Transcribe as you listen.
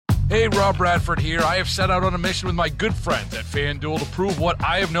Hey, Rob Bradford here. I have set out on a mission with my good friends at FanDuel to prove what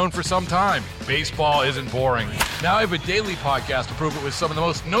I have known for some time. Baseball isn't boring. Now I have a daily podcast to prove it with some of the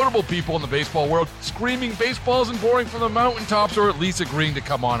most notable people in the baseball world, screaming baseball isn't boring from the mountaintops, or at least agreeing to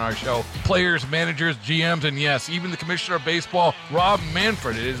come on our show. Players, managers, GMs, and yes, even the commissioner of baseball, Rob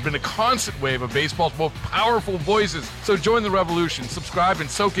Manfred. It has been a constant wave of baseball's most powerful voices. So join the revolution. Subscribe and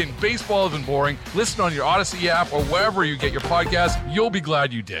soak in Baseball Isn't Boring. Listen on your Odyssey app or wherever you get your podcasts. You'll be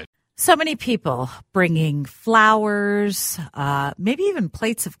glad you did. So many people bringing flowers, maybe even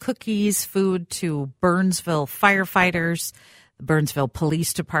plates of cookies, food to Burnsville firefighters, the Burnsville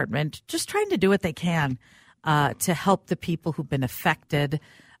Police Department, just trying to do what they can to help the people who've been affected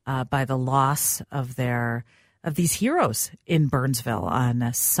by the loss of these heroes in Burnsville on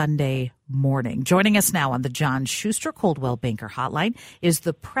a Sunday morning. Joining us now on the John Schuster Coldwell Banker Hotline is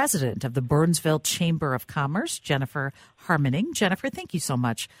the president of the Burnsville Chamber of Commerce, Jennifer Harmoning. Jennifer, thank you so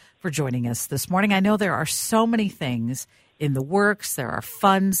much for joining us this morning. I know there are so many things in the works. There are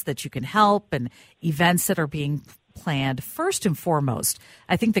funds that you can help and events that are being planned. First and foremost,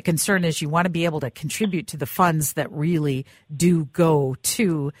 I think the concern is you want to be able to contribute to the funds that really do go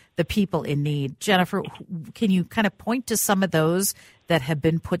to the people in need. Jennifer, can you kind of point to some of those that have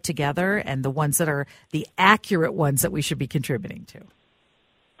been put together and the ones that are the accurate ones that we should be contributing to?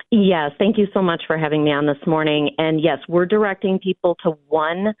 Yes, thank you so much for having me on this morning. And yes, we're directing people to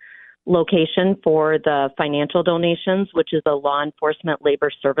one location for the financial donations, which is the Law Enforcement Labor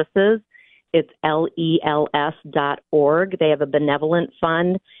Services. It's LELS.org. They have a benevolent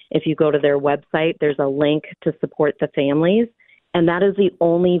fund. If you go to their website, there's a link to support the families. And that is the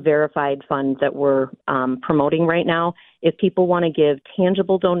only verified fund that we're promoting right now. If people want to give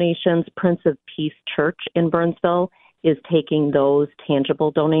tangible donations, Prince of Peace Church in Burnsville is taking those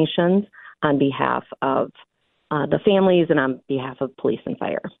tangible donations on behalf of the families and on behalf of police and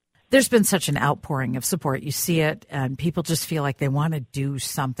fire. There's been such an outpouring of support. You see it, and people just feel like they want to do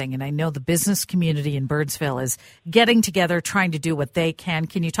something. And I know the business community in Burnsville is getting together, trying to do what they can.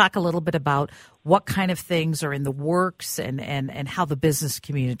 Can you talk a little bit about what kind of things are in the works and how the business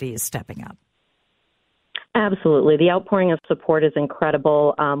community is stepping up? Absolutely. The outpouring of support is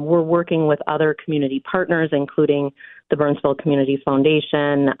incredible. We're working with other community partners, including the Burnsville Community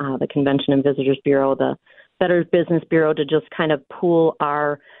Foundation, the Convention and Visitors Bureau, the Better Business Bureau, to just kind of pool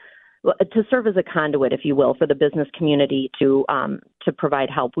to serve as a conduit, if you will, for the business community to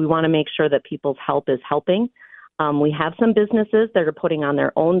provide help. We want to make sure that people's help is helping. We have some businesses that are putting on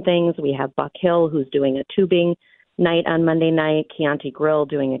their own things. We have Buck Hill, who's doing a tubing night on Monday night, Chianti Grill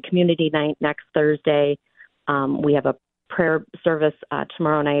doing a community night next Thursday. We have a prayer service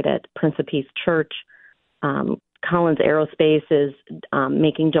tomorrow night at Prince of Peace Church. Collins Aerospace is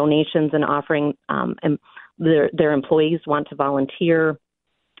making donations and offering, and their employees want to volunteer.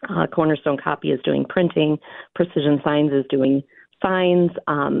 Cornerstone Copy is doing printing. Precision Signs is doing signs.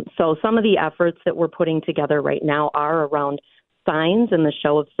 So some of the efforts that we're putting together right now are around signs and the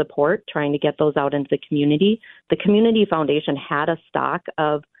show of support, trying to get those out into the community. The Community Foundation had a stock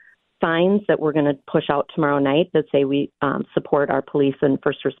of signs that we're going to push out tomorrow night that say we support our police and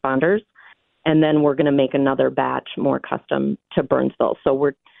first responders. And then we're going to make another batch more custom to Burnsville.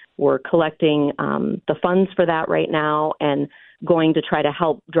 So we're collecting the funds for that right now and going to try to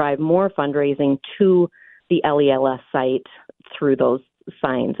help drive more fundraising to the LELS site through those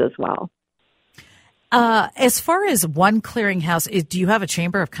signs as well. As far as One Clearinghouse, do you have a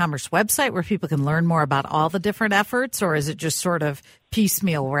Chamber of Commerce website where people can learn more about all the different efforts, or is it just sort of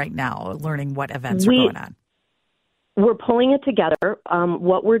piecemeal right now, learning what events are going on? We're pulling it together.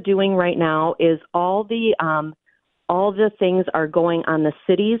 What we're doing right now is all the things are going on the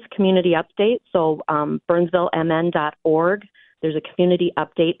city's community update. So BurnsvilleMN.org. There's a community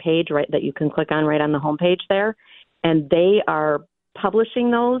update page that you can click on right on the homepage there, and they are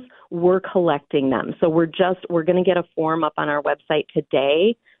publishing those. We're collecting them. So we're going to get a form up on our website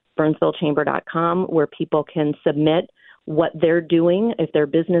today, BurnsvilleChamber.com, where people can submit what they're doing, if their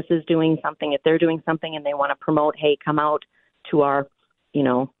business is doing something, if they're doing something and they want to promote, hey, come out to our,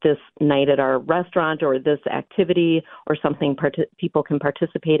 this night at our restaurant or this activity or something people can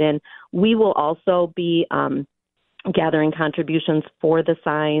participate in. We will also be gathering contributions for the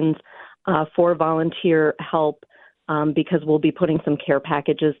signs, for volunteer help, because we'll be putting some care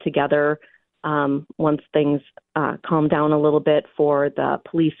packages together once things calm down a little bit for the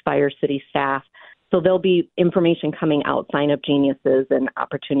police, fire, city staff. So there'll be information coming out, Sign Up Geniuses, and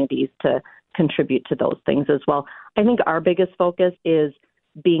opportunities to contribute to those things as well. I think our biggest focus is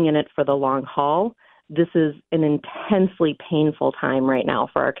being in it for the long haul. This is an intensely painful time right now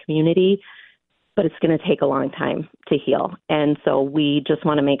for our community, but it's going to take a long time to heal. And so we just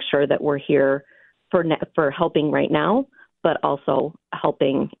want to make sure that we're here for helping right now, but also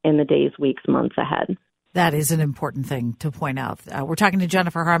helping in the days, weeks, months ahead. That is an important thing to point out. We're talking to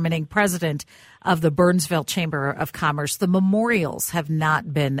Jennifer Harmening, president of the Burnsville Chamber of Commerce. The memorials have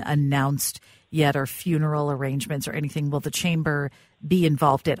not been announced yet, or funeral arrangements or anything. Will the chamber be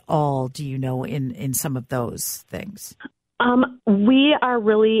involved at all, do you know, in some of those things? We are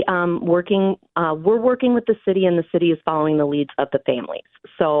really working. We're working with the city, and the city is following the leads of the families.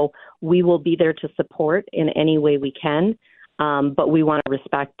 So we will be there to support in any way we can, but we want to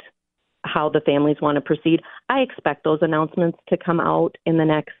respect how the families want to proceed. I expect those announcements to come out in the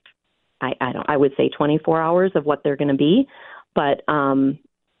next, I would say 24 hours of what they're going to be. But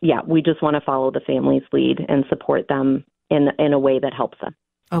we just want to follow the family's lead and support them in a way that helps them.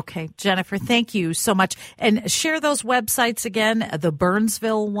 Okay, Jennifer, thank you so much. And share those websites again, the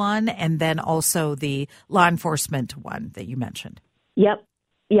Burnsville one, and then also the law enforcement one that you mentioned. Yep.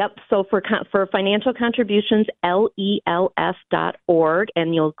 So for financial contributions, LELF.org,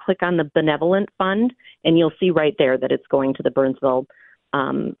 and you'll click on the Benevolent Fund, and you'll see right there that it's going to the Burnsville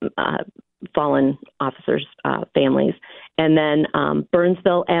fallen officers' families. And then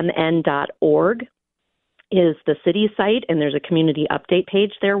BurnsvilleMN.org is the city site, and there's a community update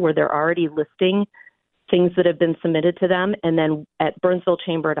page there where they're already listing things that have been submitted to them. And then at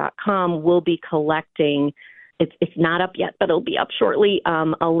BurnsvilleChamber.com, we'll be collecting. It's not up yet, but it'll be up shortly,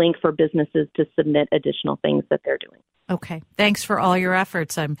 a link for businesses to submit additional things that they're doing. Okay. Thanks for all your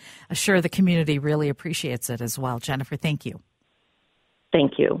efforts. I'm sure the community really appreciates it as well. Jennifer, thank you.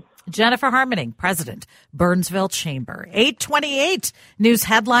 Thank you. Jennifer Harmening, President, Burnsville Chamber. 8:28 news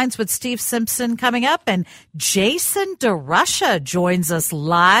headlines with Steve Simpson coming up, and Jason DeRusha joins us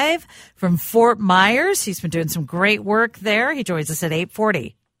live from Fort Myers. He's been doing some great work there. He joins us at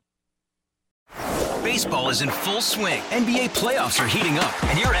 8:40. Baseball is in full swing. NBA playoffs are heating up,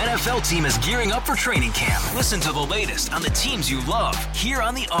 and your NFL team is gearing up for training camp. Listen to the latest on the teams you love here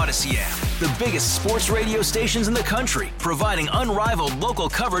on the Odyssey app. The biggest sports radio stations in the country, providing unrivaled local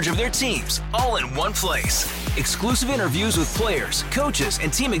coverage of their teams, all in one place. Exclusive interviews with players, coaches,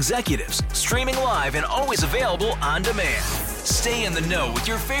 and team executives, streaming live and always available on demand. Stay in the know with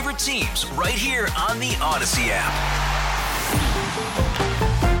your favorite teams right here on the Odyssey app.